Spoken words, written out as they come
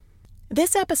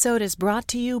This episode is brought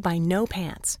to you by No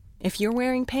Pants. If you're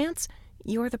wearing pants,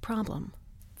 you're the problem.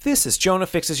 This is Jonah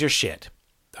Fixes Your Shit.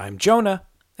 I'm Jonah,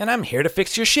 and I'm here to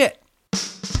fix your shit.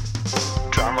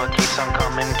 Drama keeps on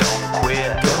coming, don't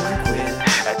quit.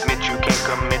 Admit you can't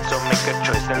commit, so make a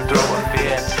choice and throw a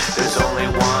fit. There's only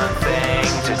one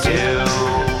thing to do.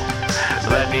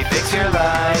 Let me fix your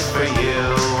life for you.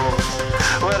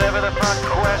 Whatever the fuck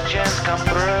questions come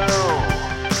through,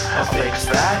 I'll fix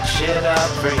that shit up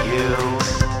for you.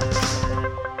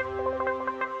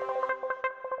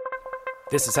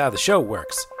 This is how the show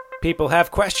works. People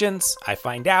have questions, I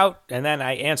find out, and then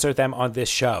I answer them on this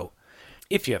show.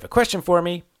 If you have a question for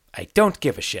me, I don't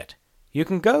give a shit. You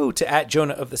can go to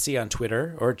 @JonahOfTheSea on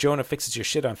Twitter or Jonah Fixes Your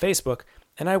Shit on Facebook,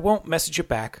 and I won't message you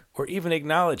back or even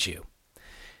acknowledge you.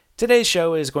 Today's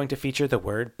show is going to feature the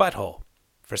word butthole.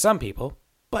 For some people,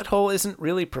 butthole isn't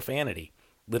really profanity.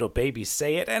 Little babies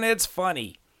say it, and it's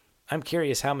funny. I'm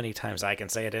curious how many times I can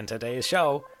say it in today's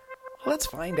show. Let's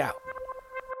find out.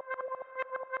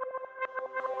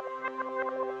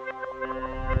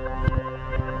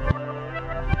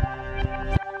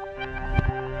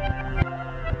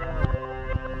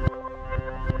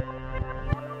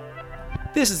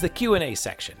 This is the Q&A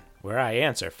section, where I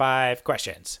answer 5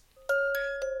 questions.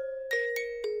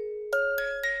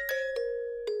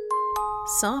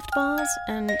 Softballs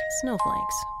and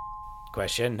snowflakes.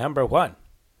 Question number 1.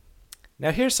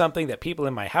 Now here's something that people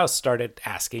in my house started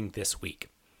asking this week.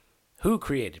 Who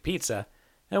created pizza,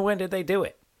 and when did they do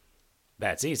it?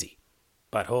 That's easy.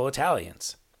 Butthole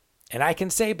Italians. And I can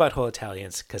say butthole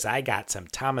Italians because I got some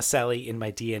Tomaselli in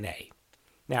my DNA.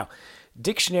 Now,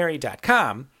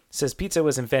 dictionary.com says pizza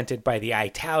was invented by the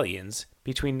Italians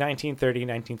between 1930 and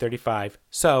 1935,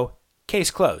 so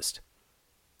case closed.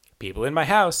 People in my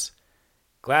house,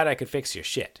 glad I could fix your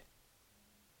shit.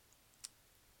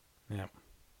 No.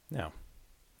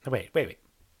 Wait.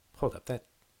 Hold up, that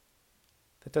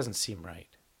doesn't seem right.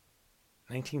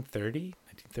 1930?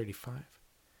 1935?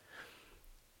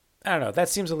 I don't know, that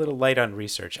seems a little light on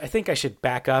research. I think I should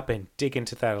back up and dig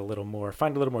into that a little more,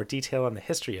 find a little more detail on the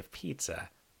history of pizza.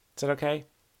 Is that okay?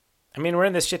 I mean, we're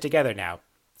in this shit together now.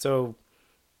 So,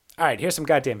 all right, here's some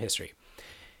goddamn history.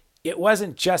 It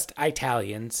wasn't just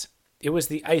Italians. It was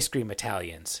the ice cream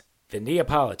Italians, the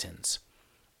Neapolitans.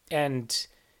 And,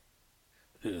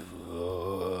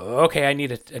 okay, I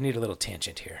need a little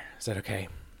tangent here. Is that okay?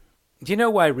 Do you know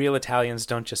why real Italians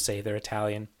don't just say they're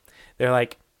Italian? They're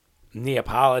like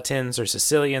Neapolitans or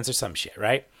Sicilians or some shit,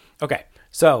 right? Okay,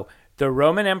 so the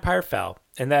Roman Empire fell,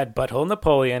 and that butthole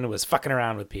Napoleon was fucking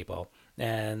around with people.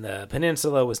 And the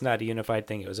peninsula was not a unified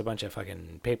thing. It was a bunch of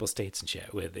fucking papal states and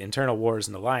shit with internal wars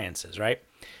and alliances, right?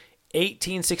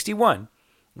 1861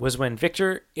 was when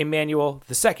Victor Emmanuel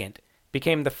II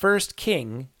became the first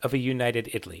king of a united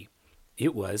Italy.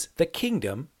 It was the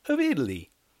Kingdom of Italy.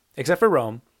 Except for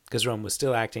Rome, because Rome was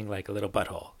still acting like a little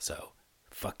butthole. So,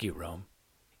 fuck you, Rome.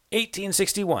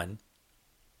 1861.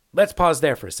 Let's pause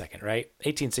there for a second, right?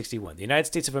 1861. The United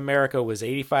States of America was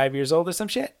 85 years old or some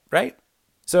shit, right?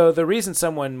 So the reason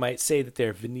someone might say that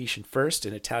they're Venetian first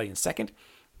and Italian second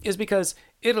is because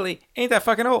Italy ain't that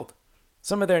fucking old.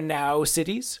 Some of their now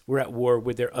cities were at war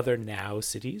with their other now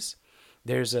cities.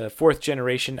 There's a 4th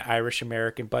generation Irish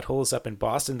American buttholes up in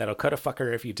Boston that'll cut a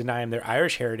fucker if you deny them their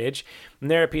Irish heritage. And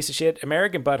they're a piece of shit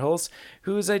American buttholes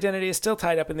whose identity is still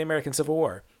tied up in the American Civil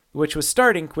War, which was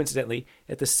starting, coincidentally,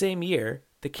 at the same year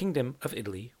the Kingdom of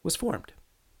Italy was formed.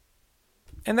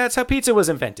 And that's how pizza was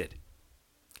invented.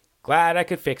 Glad I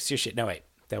could fix your shit. No, wait,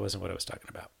 that wasn't what I was talking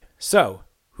about. So,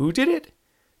 who did it?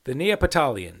 The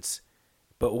Neapolitans.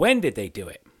 But when did they do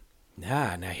it?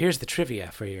 Now here's the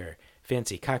trivia for your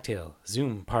fancy cocktail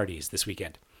Zoom parties this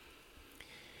weekend.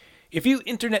 If you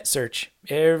internet search,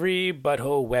 every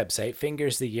butthole website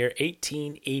fingers the year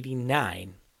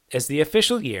 1889 as the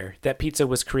official year that pizza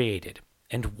was created.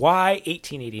 And why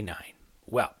 1889?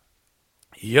 Well,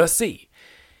 you see,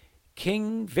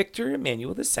 King Victor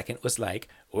Emmanuel II was like,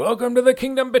 "Welcome to the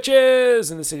kingdom,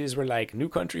 bitches!" And the cities were like, "New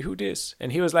country, who dis?"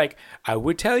 And he was like, "I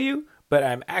would tell you, but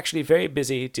I'm actually very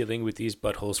busy dealing with these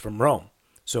buttholes from Rome.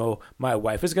 So my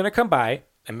wife is going to come by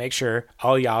and make sure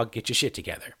all y'all get your shit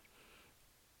together."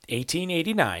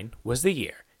 1889 was the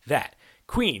year that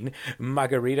Queen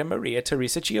Margherita Maria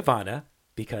Teresa Giovanna,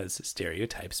 because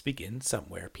stereotypes begin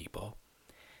somewhere, people.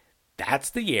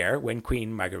 That's the year when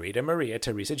Queen Margherita Maria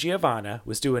Teresa Giovanna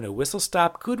was doing a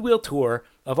whistle-stop goodwill tour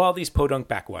of all these podunk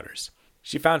backwaters.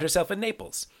 She found herself in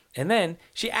Naples, and then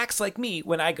she acts like me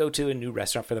when I go to a new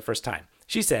restaurant for the first time.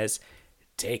 She says,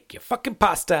 "Take your fucking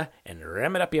pasta and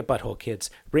ram it up your butthole,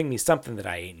 kids. Bring me something that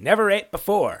I ain't never ate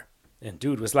before." And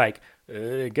dude was like,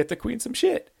 "Get the queen some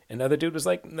shit." Another dude was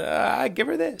like, nah, give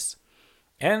her this.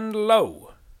 And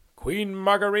lo, Queen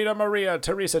Margarita Maria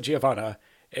Teresa Giovanna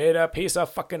ate a piece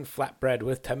of fucking flatbread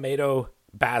with tomato,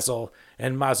 basil,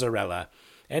 and mozzarella.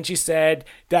 And she said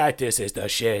that this is the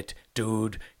shit,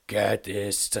 dude. Get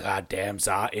this goddamn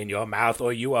za in your mouth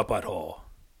or you a butthole.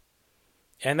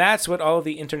 And that's what all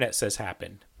the internet says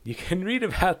happened. You can read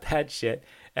about that shit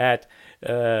at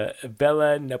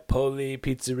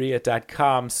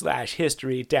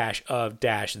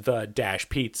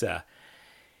bellanapolipizzeria.com/history-of-the-pizza.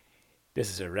 This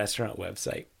is a restaurant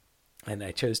website. And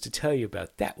I chose to tell you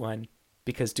about that one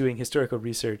because doing historical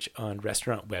research on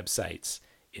restaurant websites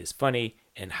is funny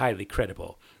and highly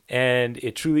credible. And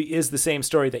it truly is the same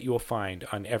story that you will find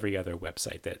on every other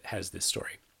website that has this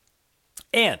story.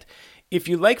 And if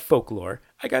you like folklore,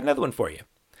 I got another one for you.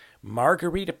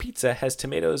 Margarita pizza has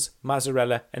tomatoes,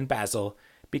 mozzarella, and basil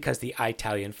because the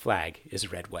Italian flag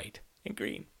is red, white, and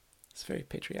green. It's very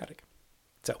patriotic.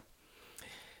 So,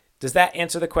 does that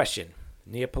answer the question?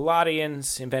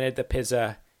 Neapolitans invented the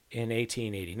pizza in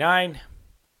 1889.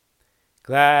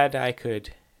 Glad I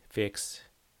could fix.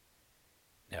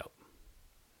 No.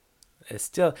 It's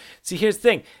still. See, here's the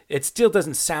thing. It still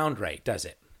doesn't sound right, does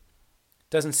it?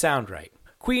 Doesn't sound right.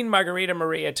 Queen Margarita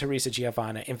Maria Teresa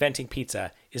Giovanna inventing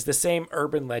pizza is the same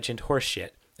urban legend horseshit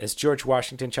as George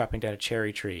Washington chopping down a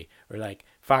cherry tree, or like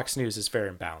Fox News is fair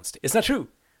and balanced. It's not true.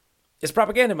 It's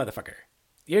propaganda, motherfucker.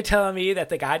 You're telling me that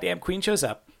the goddamn queen shows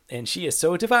up and she is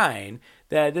so divine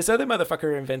that this other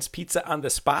motherfucker invents pizza on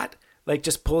the spot? Like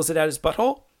just pulls it out his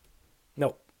butthole?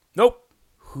 No. Nope.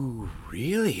 Who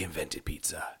really invented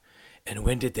pizza? And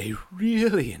when did they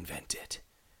really invent it?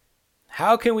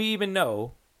 How can we even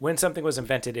know when something was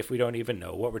invented if we don't even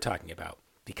know what we're talking about?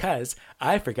 Because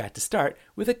I forgot to start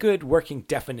with a good working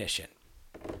definition.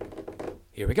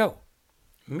 Here we go.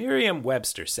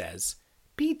 Merriam-Webster says,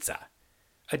 pizza,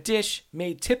 a dish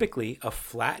made typically of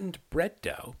flattened bread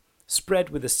dough, spread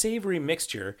with a savory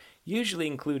mixture, usually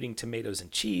including tomatoes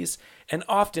and cheese, and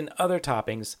often other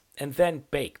toppings, and then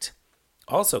baked.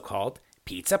 Also called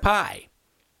pizza pie.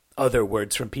 Other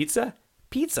words from pizza?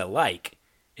 Pizza-like.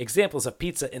 Examples of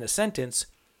pizza in a sentence: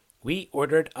 we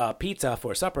ordered a pizza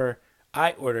for supper.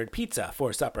 I ordered pizza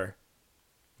for supper.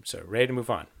 So, ready to move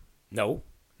on? No,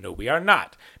 we are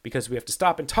not, because we have to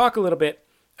stop and talk a little bit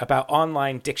about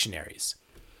online dictionaries.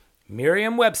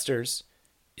 Merriam-Webster's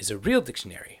is a real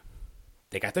dictionary.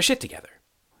 They got their shit together.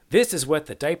 This is what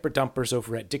the diaper dumpers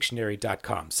over at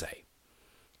dictionary.com say.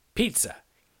 Pizza,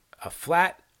 a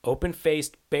flat,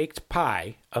 open-faced baked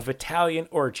pie of Italian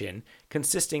origin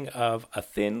consisting of a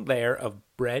thin layer of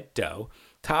bread dough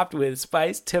topped with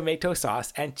spiced tomato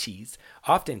sauce and cheese,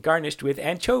 often garnished with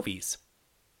anchovies,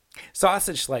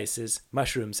 sausage slices,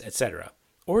 mushrooms, etc.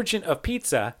 Origin of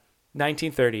pizza,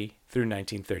 1930 through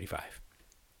 1935.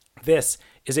 This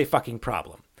is a fucking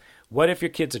problem. What if your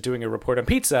kids are doing a report on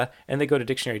pizza and they go to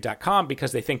dictionary.com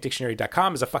because they think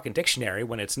dictionary.com is a fucking dictionary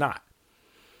when it's not?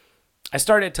 I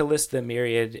started to list the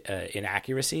myriad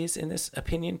inaccuracies in this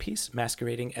opinion piece,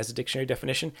 masquerading as a dictionary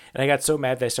definition, and I got so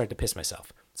mad that I started to piss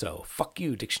myself. So, fuck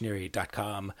you,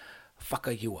 dictionary.com.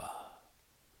 Fucka you.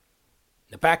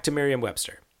 Now back to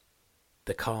Merriam-Webster.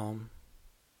 The calm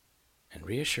and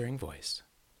reassuring voice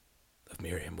of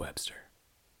Merriam-Webster.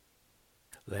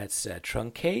 Let's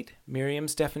truncate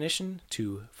Merriam's definition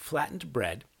to flattened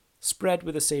bread spread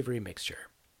with a savory mixture.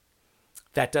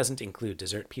 That doesn't include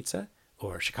dessert pizza,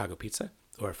 or Chicago pizza,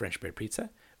 or French bread pizza,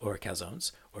 or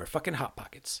calzones, or fucking Hot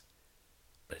Pockets.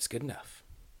 But it's good enough.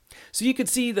 So you could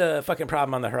see the fucking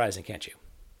problem on the horizon, can't you?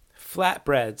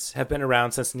 Flatbreads have been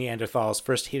around since Neanderthals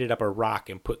first heated up a rock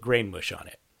and put grain mush on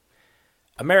it.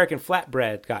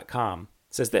 AmericanFlatbread.com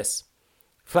says this: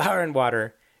 flour and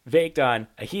water baked on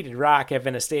a heated rock have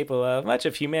been a staple of much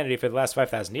of humanity for the last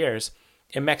 5,000 years.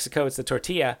 In Mexico, it's the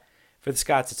tortilla. For the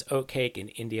Scots, it's oatcake. In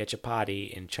India,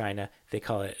 chapati. In China, they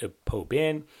call it po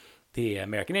bin. The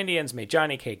American Indians made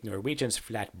Johnny cake. Norwegians,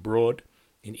 flat brod.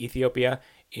 In Ethiopia,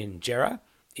 injera.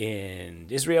 In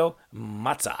Israel,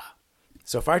 matzah.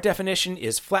 So if our definition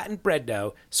is flattened bread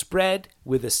dough spread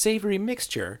with a savory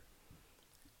mixture,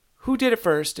 who did it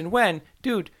first and when?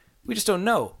 Dude, we just don't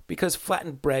know, because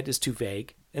flattened bread is too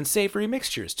vague and savory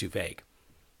mixture is too vague.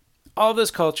 All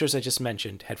those cultures I just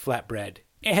mentioned had flat bread,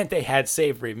 and they had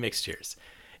savory mixtures.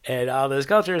 And all those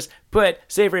cultures put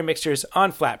savory mixtures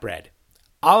on flatbread.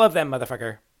 All of them,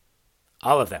 motherfucker.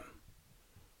 All of them.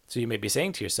 So you may be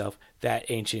saying to yourself, that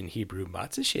ancient Hebrew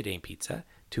matzah shit ain't pizza,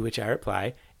 to which I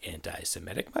reply,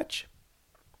 anti-Semitic much?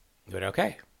 But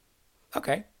okay.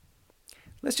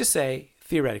 Let's just say,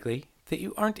 theoretically, that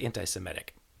you aren't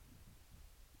anti-Semitic.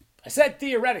 I said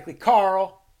theoretically,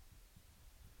 Carl.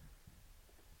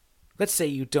 Let's say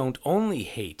you don't only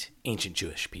hate ancient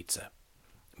Jewish pizza.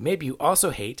 Maybe you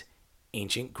also hate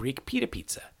ancient Greek pita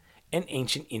pizza and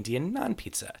ancient Indian naan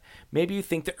pizza. Maybe you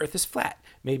think the earth is flat.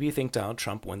 Maybe you think Donald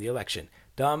Trump won the election.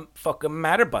 Dumb fucking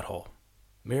matter, butthole.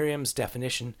 Miriam's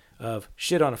definition of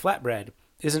shit on a flatbread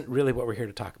isn't really what we're here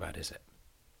to talk about, is it?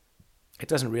 It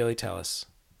doesn't really tell us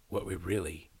what we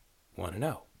really want to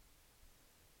know.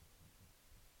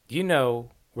 You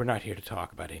know we're not here to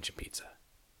talk about ancient pizza.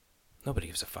 Nobody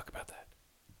gives a fuck about that.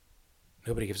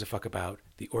 Nobody gives a fuck about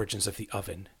the origins of the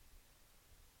oven.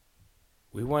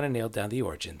 We want to nail down the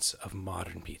origins of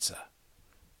modern pizza.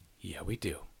 Yeah, we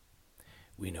do.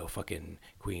 We know fucking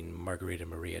Queen Margherita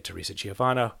Maria Teresa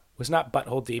Giovanna was not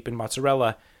butthole deep in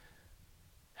mozzarella.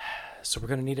 So we're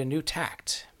going to need a new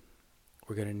tact.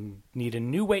 We're going to need a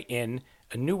new way in,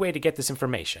 a new way to get this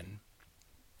information.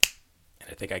 And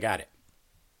I think I got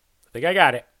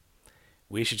it.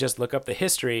 We should just look up the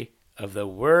history of the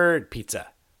word pizza.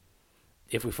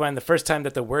 If we find the first time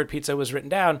that the word pizza was written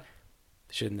down,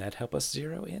 shouldn't that help us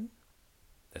zero in?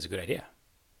 That's a good idea.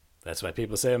 That's why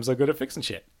people say I'm so good at fixing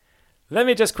shit. Let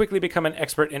me just quickly become an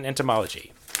expert in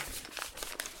entomology.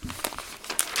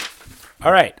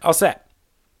 All right, all set.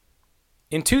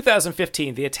 In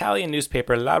 2015, the Italian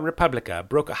newspaper La Repubblica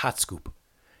broke a hot scoop.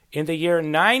 In the year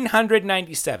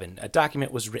 997, a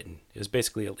document was written. It was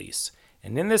basically a lease.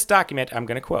 And in this document, I'm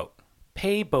going to quote,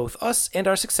 "Pay both us and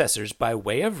our successors by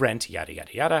way of rent, yada,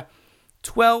 yada, yada,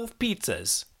 12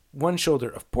 pizzas, 1 shoulder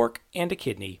of pork and a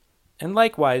kidney, and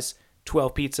likewise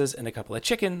 12 pizzas and a couple of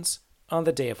chickens on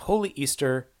the day of Holy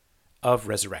Easter of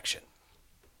Resurrection."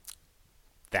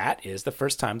 That is the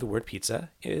first time the word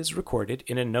pizza is recorded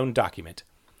in a known document.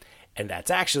 And that's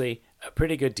actually a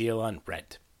pretty good deal on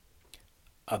rent.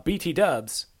 A BT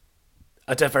dubs,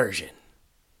 a diversion.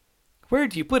 Where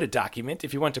do you put a document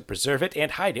if you want to preserve it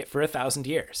and hide it for 1,000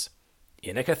 years?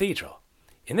 In a cathedral.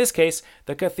 In this case,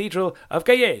 the Cathedral of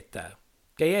Gaeta.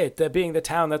 Gaeta being the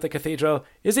town that the cathedral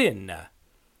is in.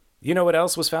 You know what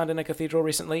else was found in a cathedral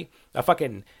recently? A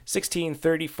fucking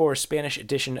 1634 Spanish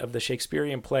edition of the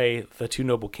Shakespearean play The Two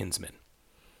Noble Kinsmen.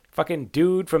 Fucking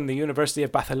dude from the University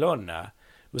of Barcelona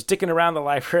was dicking around the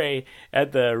library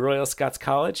at the Royal Scots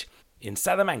College in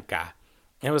Salamanca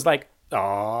and was like,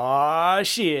 "Aw,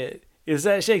 shit, is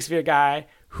that Shakespeare guy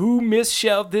who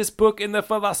misshelved this book in the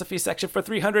philosophy section for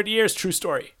 300 years? True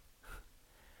story."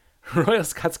 Royal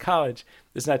Scots College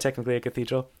is not technically a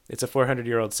cathedral. It's a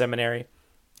 400-year-old seminary.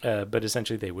 But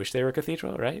essentially they wish they were a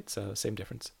cathedral, right? So same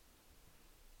difference.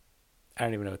 I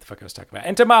don't even know what the fuck I was talking about.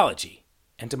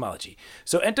 Entomology.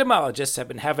 So entomologists have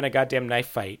been having a goddamn knife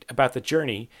fight about the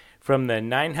journey from the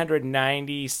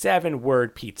 997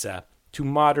 word pizza to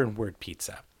modern word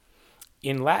pizza.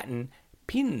 In Latin,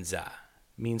 pinza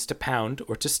means to pound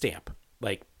or to stamp,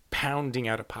 like pounding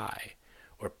out a pie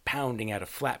or pounding out a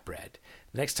flatbread.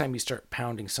 The next time you start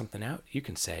pounding something out, you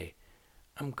can say,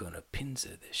 "I'm gonna pinza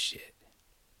this shit."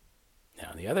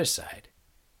 Now, on the other side,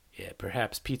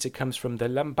 perhaps pizza comes from the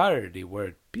Lombardy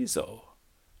word pizzo.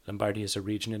 Lombardy is a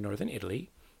region in northern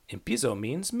Italy, and pizzo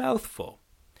means mouthful.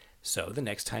 So the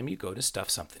next time you go to stuff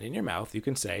something in your mouth, you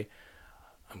can say,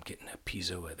 "I'm getting a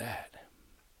pizzo of that."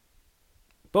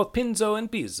 Both pinzo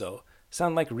and pizzo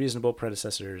sound like reasonable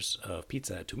predecessors of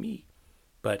pizza to me,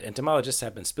 but entomologists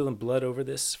have been spilling blood over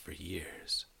this for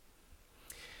years.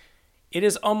 It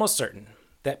is almost certain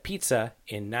that pizza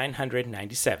in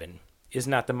 997 is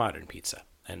not the modern pizza,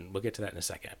 and we'll get to that in a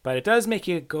second. But it does make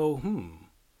you go,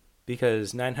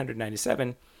 because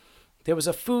 997, there was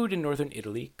a food in northern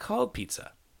Italy called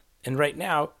pizza, and right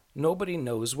now, nobody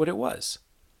knows what it was.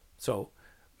 So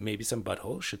maybe some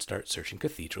butthole should start searching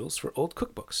cathedrals for old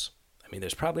cookbooks. I mean,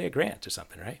 there's probably a grant or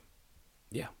something, right?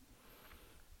 Yeah.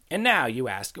 And now you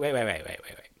ask, wait.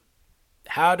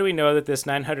 How do we know that this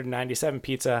 997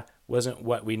 pizza wasn't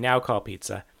what we now call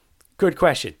pizza? Good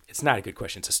question. It's not a good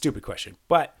question. It's a stupid question.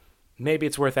 But maybe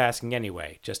it's worth asking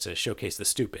anyway, just to showcase the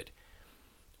stupid.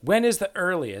 When is the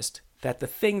earliest that the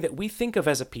thing that we think of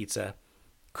as a pizza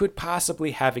could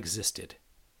possibly have existed?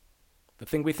 The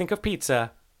thing we think of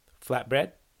pizza,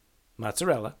 flatbread,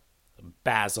 mozzarella,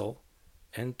 basil,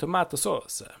 and tomato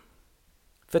sauce.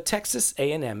 The Texas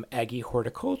A&M Aggie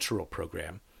Horticultural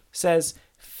Program says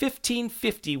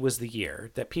 1550 was the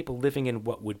year that people living in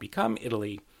what would become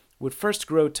Italy would first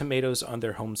grow tomatoes on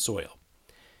their home soil.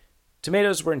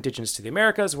 Tomatoes were indigenous to the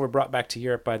Americas and were brought back to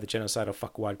Europe by the genocidal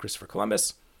fuckwad Christopher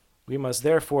Columbus. We must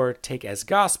therefore take as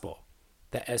gospel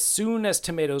that as soon as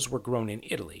tomatoes were grown in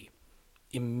Italy,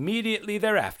 immediately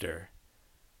thereafter,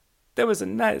 there was a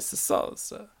nice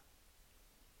salsa.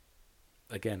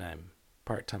 Again, I'm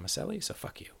part Tomaselli, so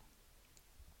fuck you.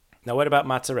 Now what about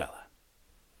mozzarella?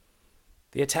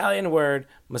 The Italian word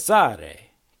mazzare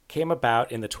came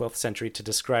about in the 12th century to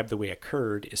describe the way a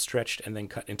curd is stretched and then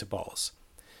cut into balls.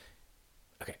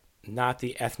 Okay, not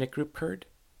the ethnic group curd,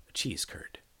 a cheese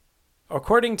curd.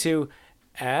 According to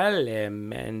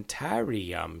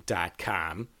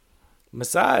alimentarium.com,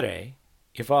 mazzare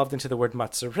evolved into the word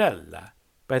mozzarella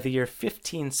by the year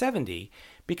 1570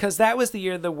 because that was the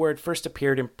year the word first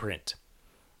appeared in print.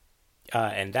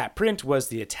 And that print was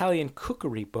the Italian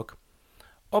cookery book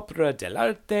Opera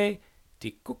dell'arte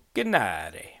di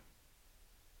cucinare.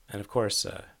 And of course,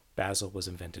 basil was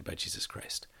invented by Jesus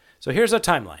Christ. So here's our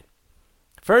timeline.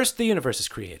 First, the universe is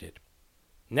created.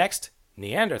 Next,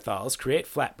 Neanderthals create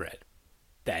flatbread.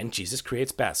 Then Jesus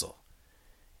creates basil.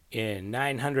 In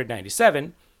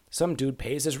 997, some dude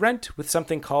pays his rent with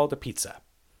something called a pizza.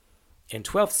 In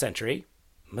 12th century,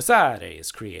 mazzare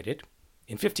is created.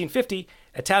 In 1550,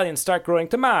 Italians start growing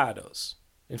tomatoes.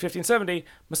 In 1570,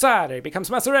 mazzare becomes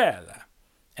mozzarella.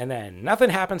 And then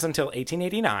nothing happens until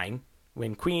 1889,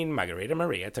 when Queen Margherita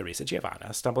Maria Teresa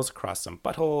Giovanna stumbles across some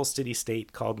butthole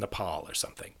city-state called Nepal or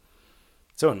something.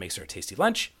 Someone makes her a tasty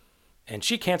lunch, and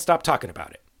she can't stop talking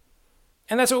about it.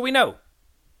 And that's what we know.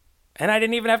 And I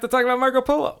didn't even have to talk about Marco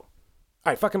Polo. All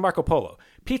right, fucking Marco Polo.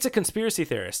 Pizza conspiracy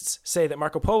theorists say that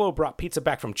Marco Polo brought pizza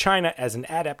back from China as an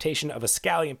adaptation of a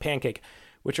scallion pancake,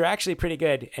 which are actually pretty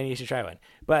good, and you should try one.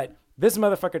 But this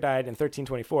motherfucker died in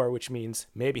 1324, which means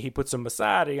maybe he put some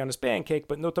mazzare on his pancake,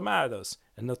 but no tomatoes.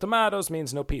 And no tomatoes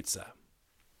means no pizza.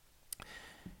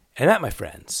 And that, my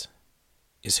friends,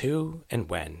 is who and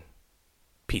when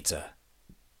pizza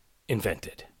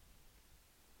invented.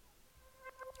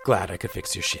 Glad I could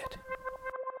fix your shit.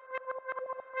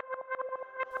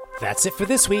 That's it for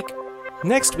this week.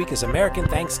 Next week is American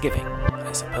Thanksgiving.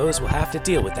 I suppose we'll have to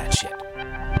deal with that shit.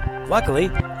 Luckily,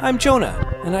 I'm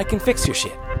Jonah, and I can fix your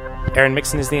shit. Errin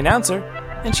Mixon is the announcer,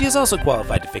 and she is also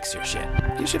qualified to fix your shit.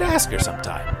 You should ask her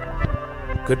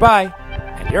sometime. Goodbye,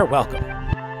 and you're welcome.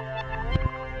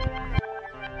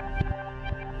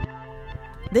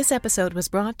 This episode was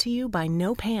brought to you by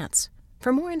No Pants.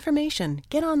 For more information,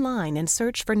 get online and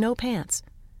search for No Pants.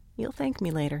 You'll thank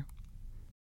me later.